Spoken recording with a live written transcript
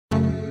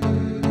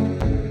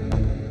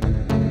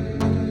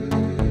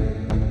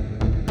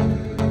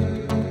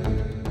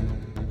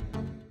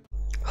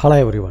Hello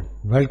everyone,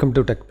 welcome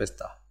to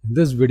TechPista. In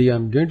this video,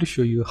 I'm going to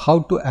show you how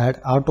to add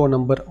auto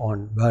number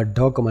on Word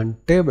document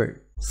table.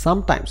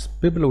 Sometimes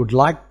people would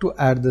like to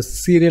add the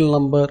serial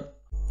number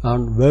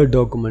on Word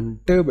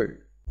document table.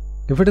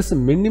 If it is a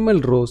minimal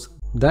rows,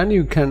 then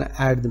you can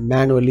add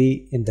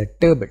manually in the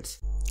tables.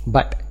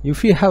 But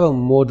if you have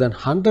more than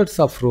hundreds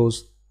of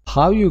rows,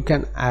 how you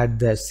can add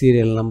the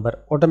serial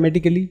number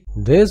automatically?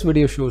 This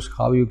video shows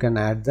how you can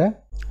add the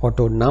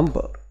auto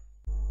number.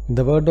 In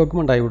the Word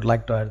document, I would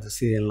like to add the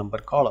serial number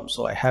column.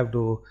 So I have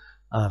to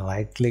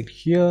right click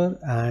here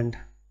and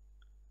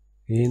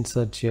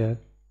insert a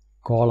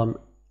column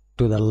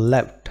to the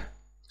left.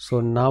 So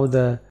now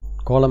the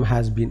column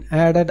has been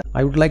added.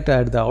 I would like to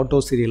add the auto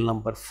serial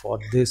number for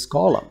this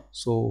column.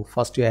 So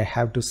first I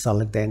have to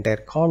select the entire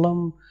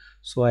column.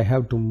 So I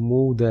have to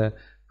move the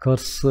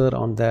cursor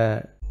on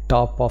the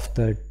top of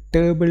the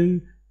table.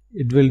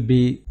 It will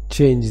be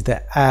change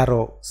the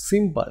arrow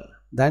symbol.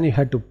 Then you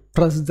have to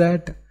press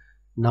that.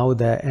 Now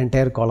the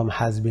entire column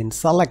has been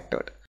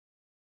selected.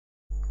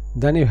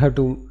 Then you have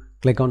to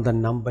click on the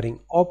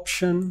numbering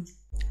option.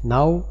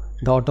 Now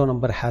the auto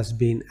number has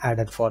been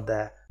added for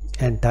the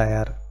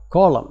entire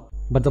column.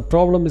 But the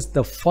problem is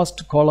the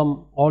first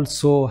column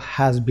also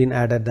has been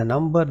added the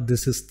number.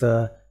 This is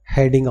the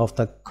heading of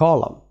the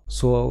column.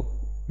 So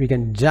we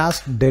can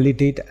just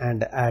delete it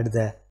and add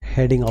the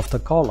heading of the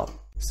column.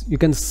 So you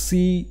can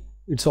see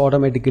it's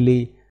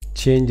automatically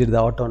changed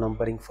the auto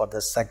numbering for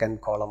the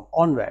second column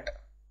onward.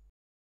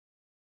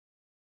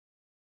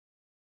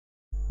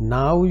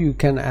 Now you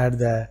can add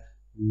the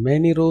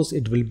many rows.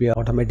 It will be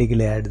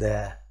automatically add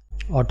the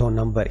auto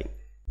numbering.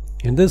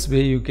 In this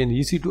way you can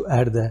easy to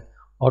add the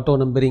auto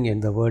numbering in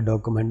the Word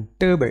document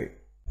table.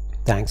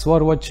 Thanks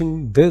for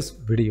watching this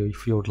video.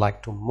 If you would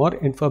like to more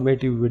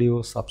informative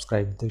videos,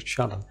 subscribe this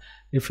channel.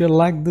 If you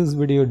like this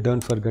video,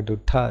 don't forget to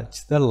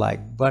touch the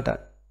like button.